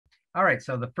All right,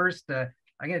 so the first,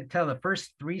 I'm going to tell the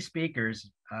first three speakers.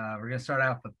 We're going to start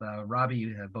off with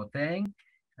Robbie Boteng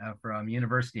from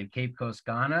University of Cape Coast,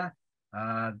 Ghana.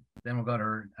 Then we'll go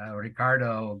to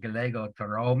Ricardo Gallego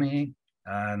Toromi,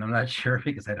 and I'm not sure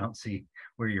because I don't see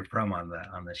where you're from on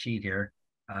the sheet here.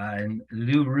 And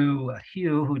Luru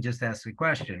Hugh, who just asked a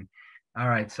question. All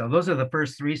right, so those are the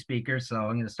first three speakers. So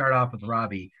I'm going to start off with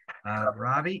Robbie.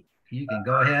 Robbie, you can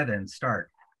go ahead and start.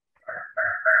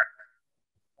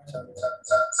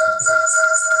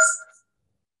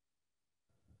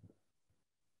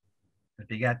 If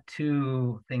you got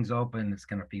two things open, it's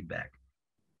going to feedback.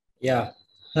 Yeah,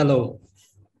 hello.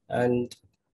 And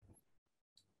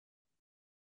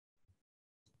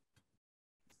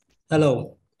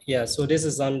hello. Yeah, so this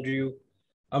is Andrew.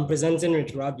 I'm presenting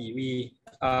with Rabi. We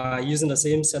are using the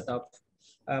same setup,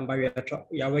 but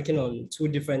we are working on two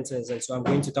different things. And so I'm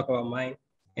going to talk about mine,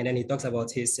 and then he talks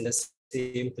about his in the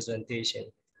same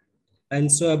presentation. And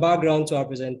so a background to our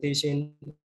presentation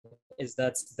is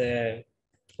that the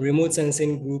remote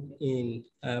sensing group in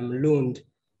Lund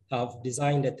have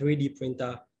designed a 3D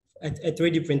printer, a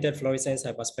 3D printed fluorescence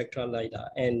hyperspectral LiDAR.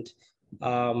 And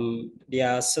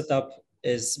their setup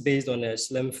is based on a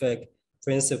SlimFEG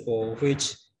principle,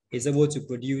 which is able to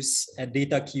produce a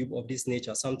data cube of this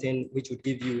nature, something which would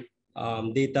give you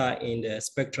data in the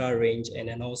spectral range, and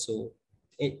then also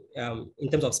in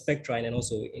terms of spectra, and then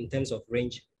also in terms of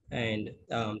range and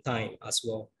time as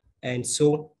well. And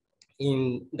so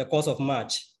in the course of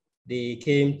March, they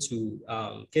came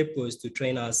to Cape Coast to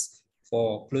train us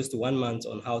for close to 1 month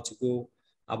on how to go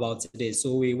about this.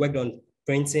 So we worked on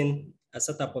printing a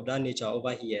setup of that nature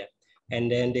over here,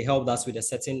 and then they helped us with the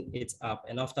setting it up.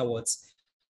 And afterwards,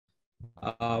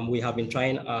 we have been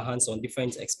trying our hands on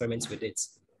different experiments with it.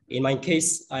 In my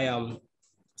case, I am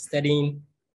studying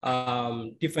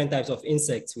different types of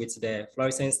insects with the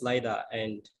fluorescence LiDAR,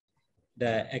 and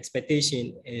the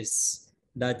expectation is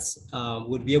that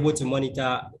we'll be able to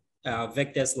monitor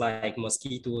vectors like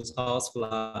mosquitoes,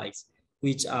 houseflies,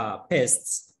 which are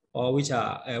pests or which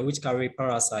carry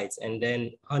parasites, and then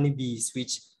honeybees,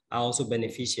 which are also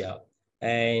beneficial.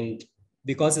 And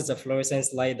because it's a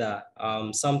fluorescence LiDAR,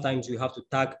 sometimes we have to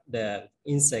tag the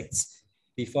insects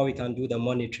before we can do the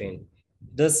monitoring.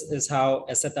 This is how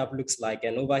a setup looks like.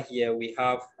 And over here, we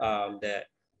have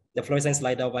the fluorescence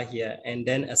LiDAR over here, and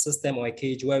then a system or a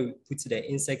cage where we put the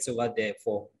insects over there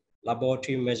for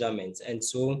laboratory measurements. And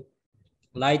so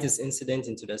light is incident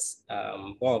into this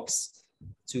box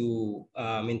to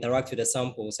interact with the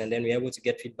samples, and then we're able to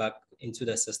get feedback into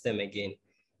the system again.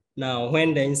 Now,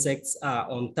 when the insects are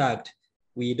untagged,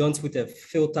 we don't put a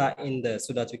filter in there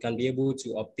so that we can be able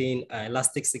to obtain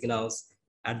elastic signals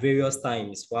at various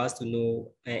times for us to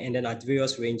know, and then at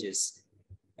various ranges.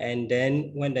 And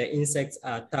then when the insects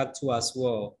are tagged to as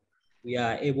well, we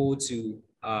are able to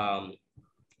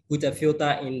put a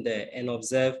filter in there and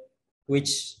observe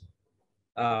which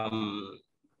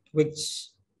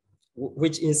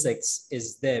insects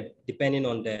is there depending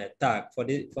on the tag. For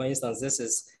instance, this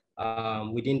is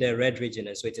within the red region,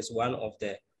 and so it is one of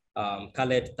the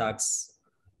colored tags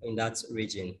in that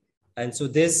region. And so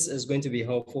this is going to be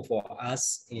helpful for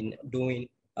us in doing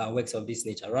works of this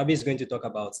nature. Rabi is going to talk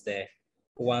about the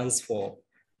ones for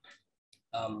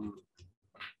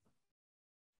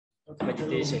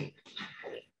meditation.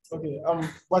 Okay,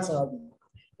 what's Rabi?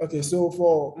 Okay, so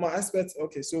for my aspect,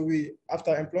 okay, so we,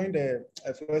 after employing the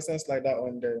fluorescence LiDAR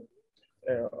on the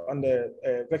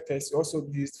vectors, we also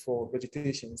used for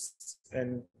vegetations.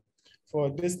 And for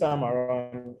this time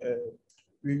around,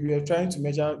 we are trying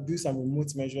to do some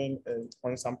remote measuring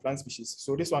on some plant species.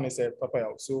 So this one is a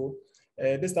papaya. So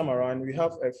this time around, we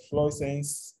have a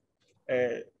fluorescence,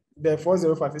 the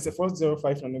 405 is a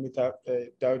 405 nanometer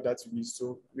diode that we use.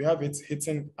 So we have it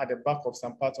hitting at the back of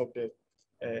some part of the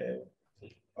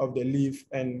leaf,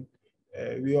 and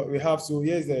we have, so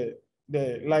here's the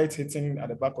light hitting at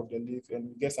the back of the leaf, and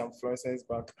we get some fluorescence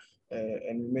back,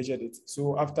 and we measured it.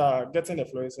 So after getting the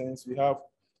fluorescence, we have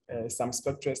some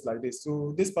spectra like this.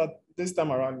 So this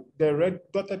time around, the red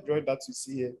dotted red that you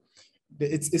see here,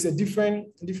 it's a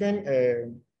different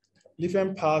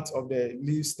part of the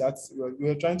leaves that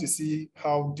we're trying to see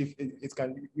how it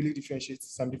can really differentiate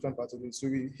some different parts of it. So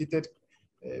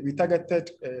we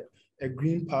targeted a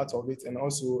green part of it and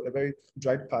also a very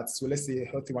dried part. So let's say a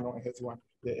healthy one or a healthy one.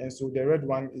 Yeah, and so the red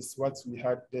one is what we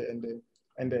had there,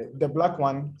 and the black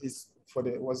one was for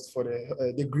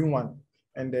the green one,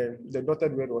 and the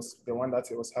dotted red was the one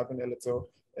that was having a little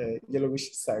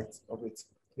yellowish side of it.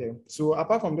 Yeah. So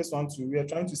apart from this one too, we are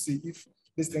trying to see if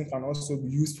this thing can also be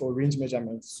used for range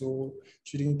measurement. So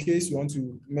should in case you want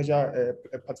to measure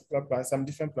a particular plant, some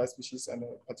different plant species and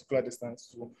a particular distance,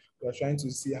 so we are trying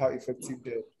to see how effective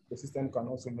the system can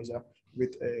also measure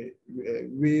with a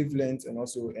wavelength and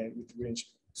also with range.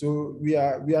 So we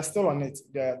are still on it.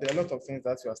 There are a lot of things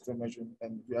that we are still measuring,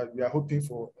 and we are hoping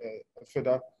for a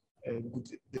further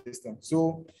good distance.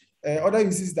 So other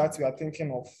uses that we are thinking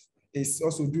of is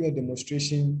also doing a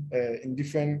demonstration in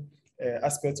different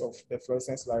aspects of the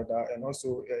fluorescence lidar, and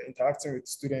also interacting with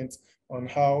students on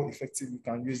how effective we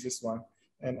can use this one,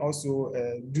 and also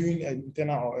doing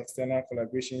internal or external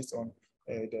collaborations on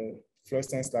the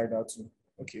fluorescence lidar too.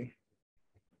 Okay.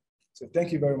 So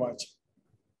thank you very much.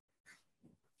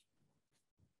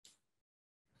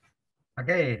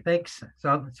 Okay, thanks.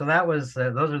 So that was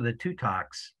those are the two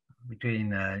talks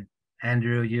between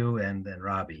Andrew, you, and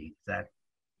Robbie. Is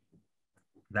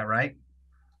that right?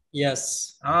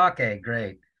 Yes. Okay,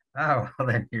 great. Oh, well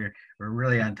then we're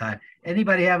really on time.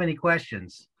 Anybody have any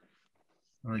questions?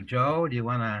 Like Joe, do you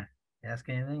want to ask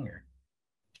anything or?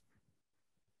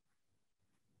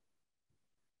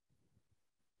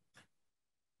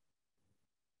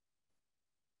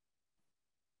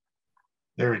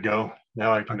 There we go.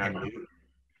 Now I can unmute.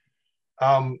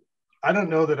 I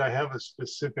don't know that I have a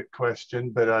specific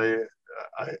question, but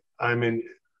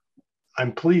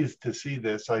I'm pleased to see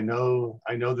this. I know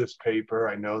this paper,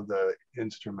 I know the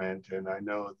instrument, and I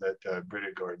know that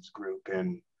Brittegård's group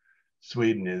in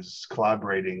Sweden is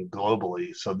collaborating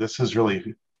globally. So this is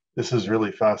really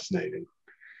fascinating.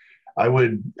 I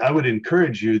would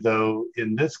encourage you, though,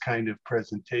 in this kind of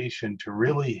presentation to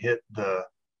really hit the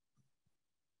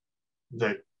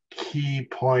key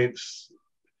points,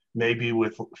 maybe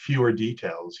with fewer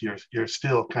details. You're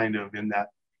still kind of in that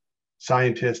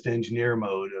scientist engineer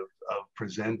mode of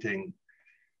presenting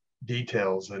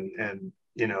details, and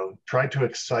you know, try to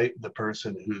excite the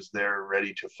person who's there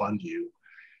ready to fund you.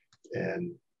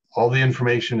 And all the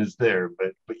information is there,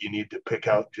 but you need to pick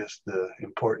out just the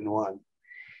important one.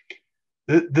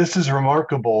 This is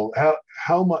remarkable.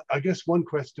 How much? I guess one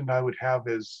question I would have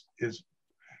is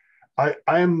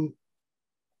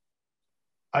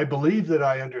I believe that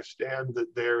I understand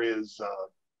that there is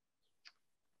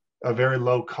a very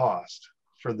low cost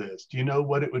for this. Do you know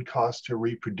what it would cost to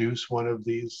reproduce one of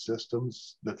these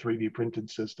systems, the 3D printed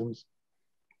systems?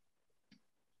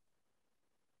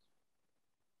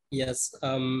 Yes.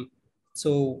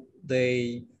 So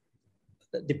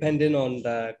depending on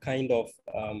the kind of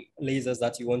lasers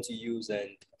that you want to use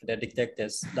and the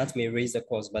detectors, that may raise the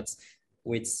cost, but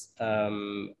with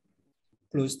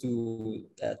close to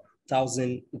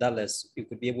 $1,000, you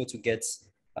could be able to get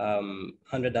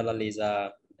 $100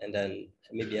 laser and then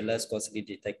maybe a less costly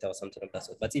detector or something of that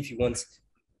sort. But if you want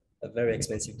a very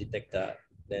expensive detector,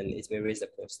 then it may raise the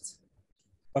cost.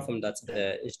 Apart from that,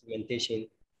 the instrumentation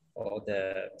or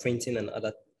the printing and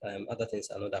other things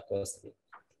are not that costly.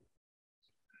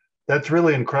 That's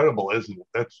really incredible, isn't it?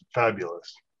 That's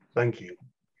fabulous. Thank you.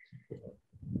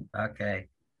 Okay.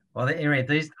 Well, anyway,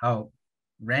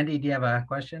 Randy, do you have a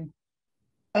question?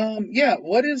 Yeah.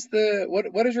 What is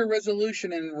your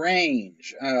resolution and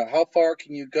range? How far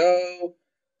can you go?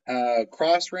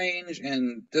 Cross range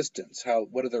and distance.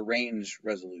 What are the range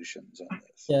resolutions on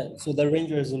this? Yeah. So the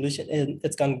range resolution,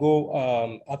 it can go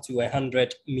up to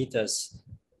 100 meters,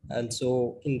 and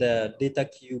so in the data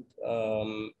cube,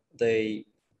 it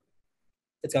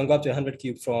can go up to 100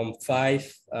 cube from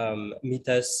 5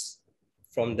 meters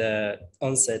from the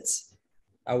onset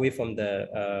away from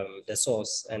the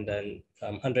source, and then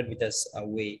 100 meters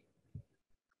away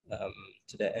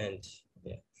to the end.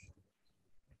 Yeah.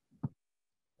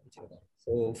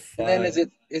 So and then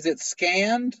is it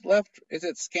scanned left? Is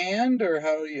it scanned, or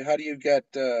how do you get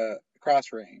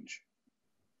cross range?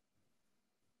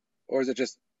 Or is it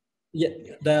just? Yeah,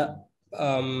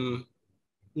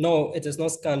 no, it is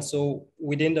not scanned. So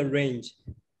within the range,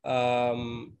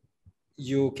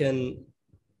 you can.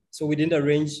 So within the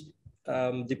range,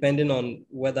 depending on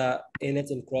whether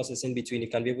anything crosses in between, you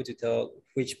can be able to tell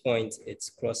which point it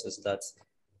crosses that.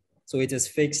 So it is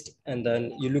fixed, and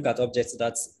then you look at objects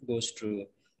that goes through.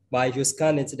 But if you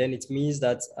scan it, then it means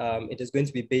that it is going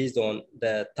to be based on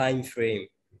the time frame,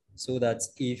 so that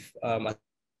if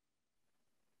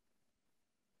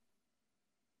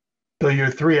So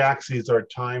your 3 axes are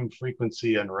time,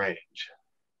 frequency, and range,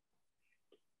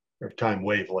 or time,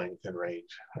 wavelength, and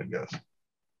range, I guess.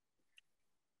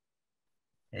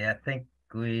 Yeah, I think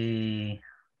did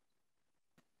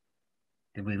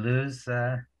we lose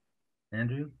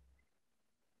Andrew?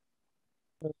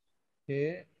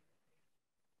 Okay.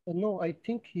 No, I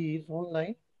think he is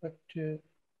online, but there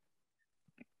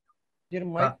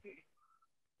might be.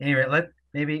 Anyway,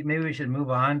 maybe we should move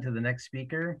on to the next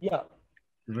speaker. Yeah.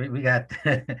 We got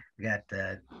we got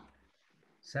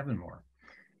 7 more.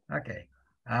 Okay.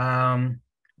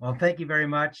 Well, thank you very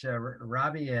much,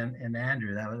 Robbie and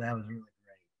Andrew. That was really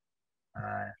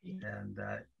great.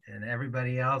 And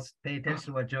everybody else, pay attention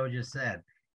to what Joe just said.